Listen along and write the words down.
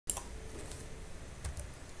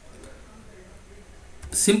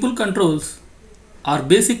Simple controls are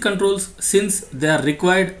basic controls since they are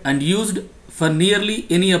required and used for nearly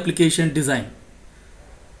any application design.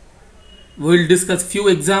 We will discuss few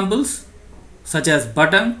examples such as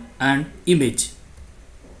button and image.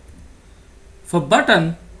 For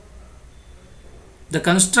button, the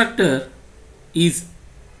constructor is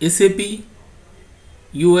SAP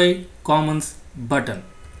UI Commons button.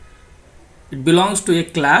 It belongs to a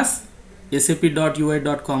class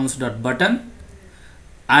sap.ui.commons.button,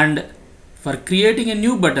 and for creating a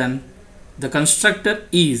new button, the constructor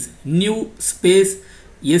is new space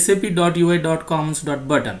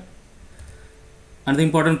sap.ui.commons.button. And the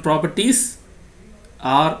important properties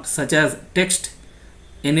are such as text,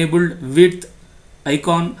 enabled width,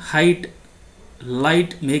 icon height,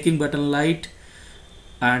 light, making button light,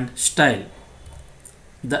 and style.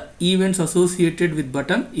 The events associated with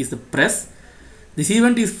button is the press. This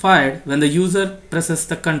event is fired when the user presses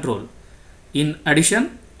the control. In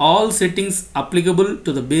addition, all settings applicable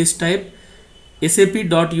to the base type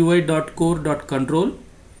sap.ui.core.control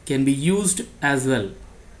can be used as well.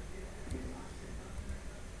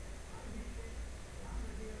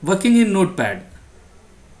 Working in Notepad.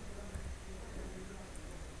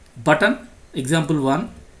 Button, example 1.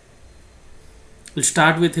 We'll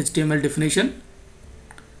start with HTML definition,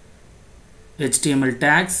 HTML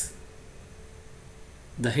tags,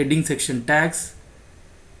 the heading section tags,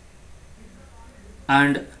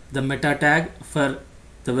 and the meta tag for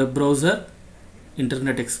the web browser,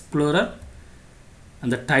 Internet Explorer,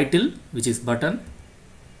 and the title, which is button.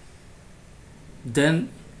 Then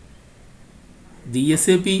the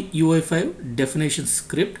SAP UI5 definition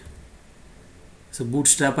script, so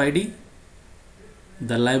bootstrap ID,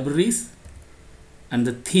 the libraries, and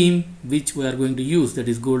the theme which we are going to use, that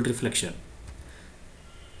is gold reflection.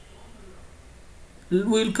 We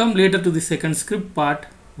will come later to the second script part,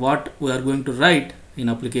 what we are going to write in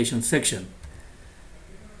application section.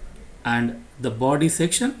 And the body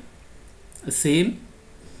section, same,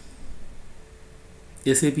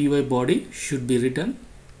 SAP UI body should be written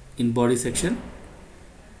in body section,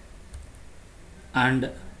 and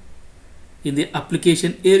in the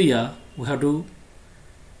application area we have to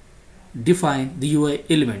define the UI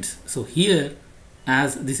elements. So here,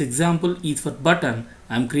 as this example is for button,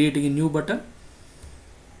 I am creating a new button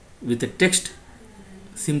with a text,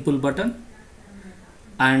 simple button,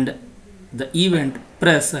 and the event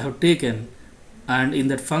press I have taken, and in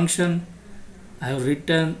that function I have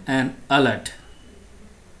written an alert.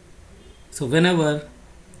 So whenever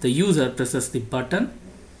the user presses the button,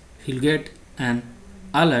 he'll get an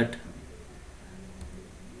alert,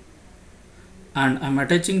 and I'm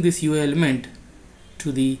attaching this UI element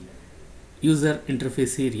to the user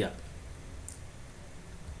interface area.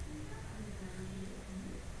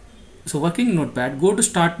 So working in Notepad, go to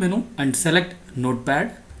Start menu and select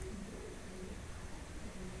Notepad.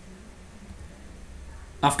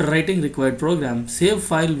 After writing required program, save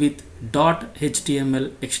file with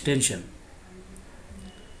 .html extension.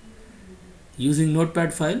 Using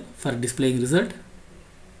Notepad file for displaying result.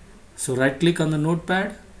 So right click on the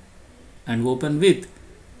Notepad and open with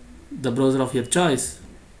the browser of your choice,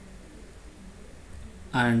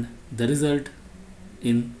 and the result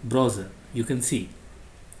in browser you can see.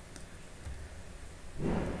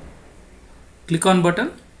 Click on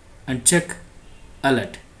button and check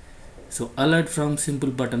alert. So alert from simple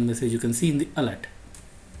button message you can see in the alert.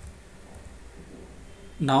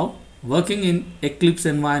 Now working in Eclipse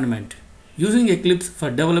environment, using Eclipse for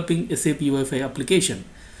developing SAP UI5 application.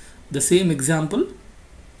 The same example,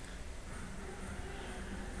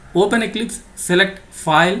 open Eclipse, select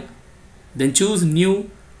file, then choose new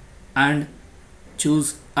and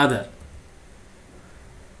choose other.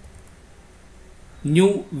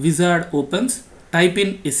 New wizard opens, type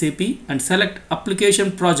in SAP and select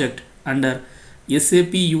application project under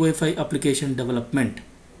SAP UI5 application development.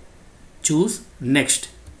 Choose next.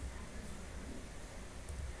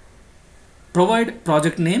 Provide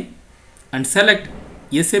project name and select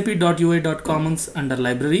sap.ui.commons under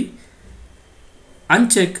library.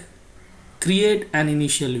 Uncheck create an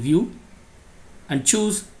initial view and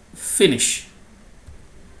choose finish.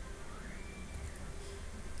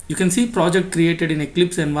 You can see project created in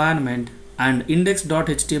Eclipse environment and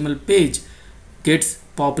index.html page gets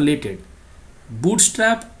populated.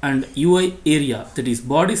 Bootstrap and UI area, that is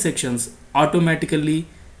body sections, automatically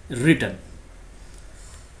written.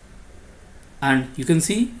 And you can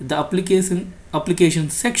see the application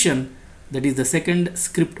section, that is the second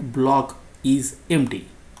script block, is empty.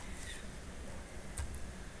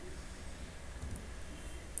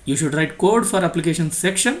 You should write code for application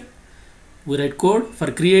section. We write code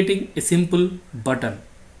for creating a simple button.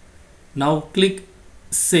 Now click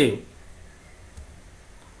save.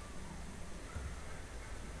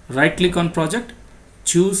 Right click on project,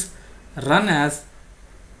 choose run as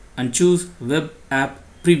and choose web app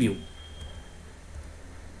preview.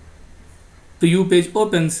 Preview page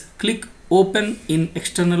opens. Click open in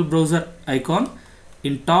external browser icon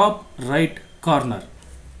in top right corner.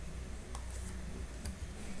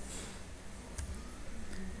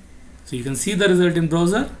 So you can see the result in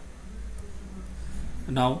browser.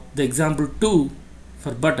 Now the example 2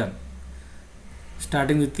 for button,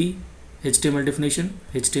 starting with the HTML definition,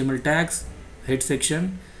 HTML tags, head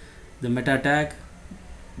section, the meta tag,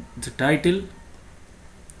 the title,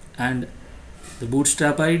 and the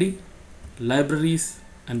bootstrap ID, libraries,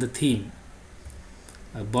 and the theme.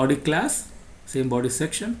 A body class, same body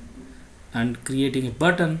section, and creating a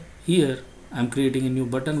button. Here I am creating a new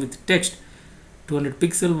button with text, 200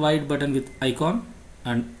 pixel wide button with icon,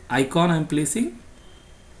 and icon I am placing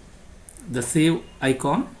the save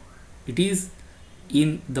icon. It is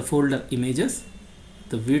in the folder images.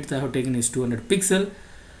 The width I have taken is 200 pixel,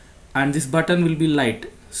 and this button will be light,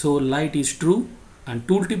 so light is true. And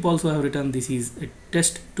tooltip also I have written, this is a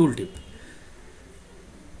test tooltip.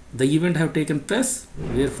 The event I have taken press,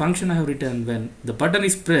 where function I have written when the button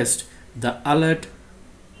is pressed, the alert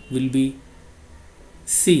will be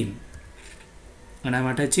seen, and I am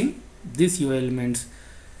attaching these UI elements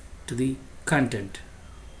to the content.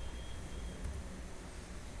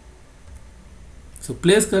 So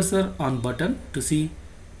place cursor on button to see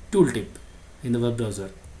tooltip in the web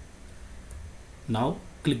browser. Now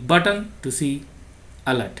click button to see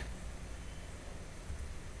alert.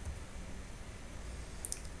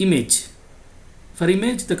 Image. For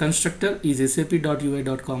image, the constructor is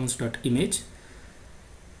sap.ui.commons.image,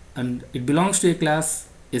 and it belongs to a class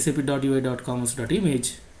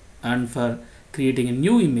sap.ui.commons.image. And for creating a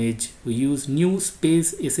new image, we use new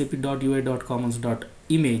space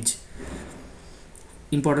sap.ui.commons.image.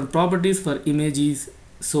 Important properties for image is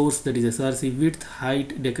source, that is src, width,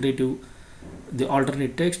 height, decorative, the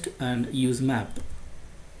alternate text, and use map.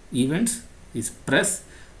 Events is press.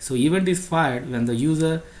 So event is fired when the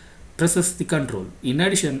user presses the control. In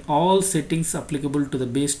addition, all settings applicable to the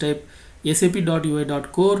base type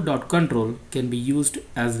sap.ui.core.control can be used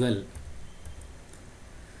as well.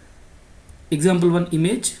 Example 1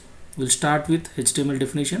 image will start with HTML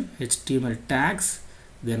definition, HTML tags,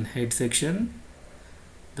 then head section,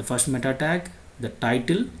 the first meta tag, the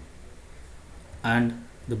title, and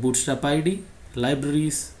the bootstrap ID,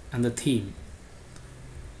 libraries, and the theme,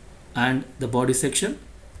 and the body section.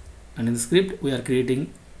 And in the script we are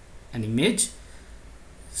creating an image.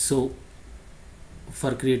 So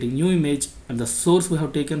for creating new image, and the source we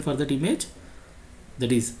have taken for that image,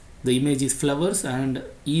 that is the image is flowers and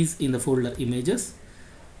is in the folder images.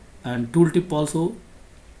 And tooltip also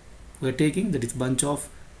we are taking, that is bunch of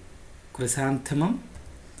chrysanthemum,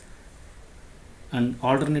 and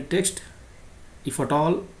alternate text. If at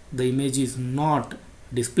all the image is not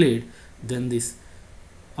displayed, then this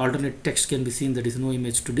alternate text can be seen, that is no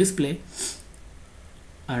image to display.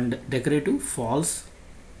 And decorative false,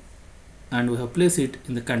 and we have placed it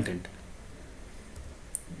in the content.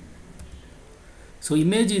 So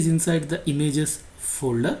image is inside the images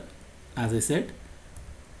folder. As I said,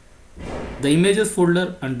 the images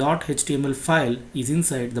folder and .html file is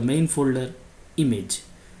inside the main folder image.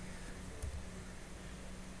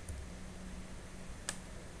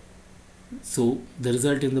 So the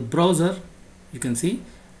result in the browser you can see,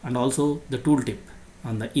 and also the tooltip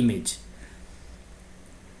on the image.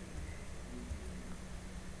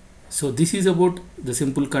 So this is about the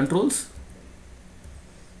simple controls.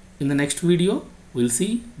 In the next video we'll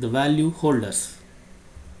see the value holders.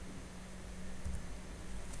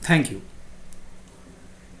 Thank you.